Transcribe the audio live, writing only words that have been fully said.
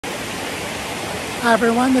Hi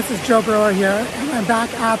everyone, this is Joe Brewer here, and I'm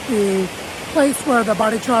back at the place where the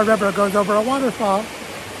Barichara River goes over a waterfall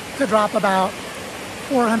to drop about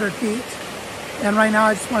 400 feet. And right now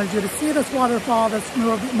I just wanted you to see this waterfall, this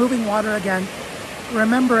moving water again,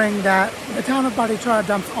 remembering that the town of Barichara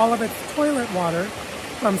dumps all of its toilet water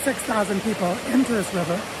from 6,000 people into this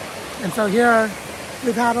river. And so here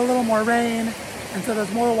we've had a little more rain, and so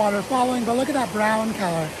there's more water following, but look at that brown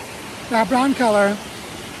color. That brown color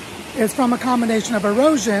is from a combination of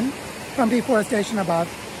erosion from deforestation above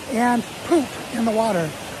and poop in the water.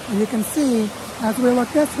 And you can see as we look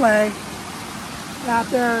this way that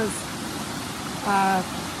there's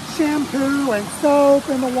shampoo and soap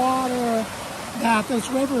in the water, that this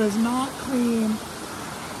river is not clean.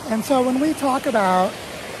 And so when we talk about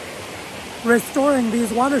restoring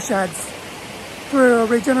these watersheds through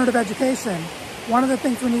regenerative education, one of the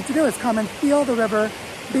things we need to do is come and feel the river,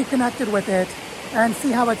 be connected with it, and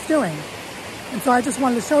see how it's doing. And so I just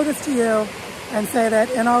wanted to show this to you and say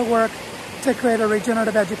that in our work to create a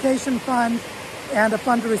regenerative education fund and a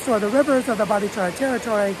fund to restore the rivers of the Barichara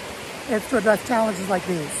territory, it's to address challenges like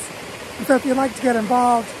these. And so if you'd like to get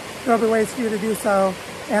involved, there will be ways for you to do so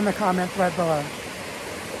in the comment thread below.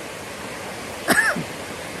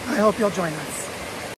 I hope you'll join us.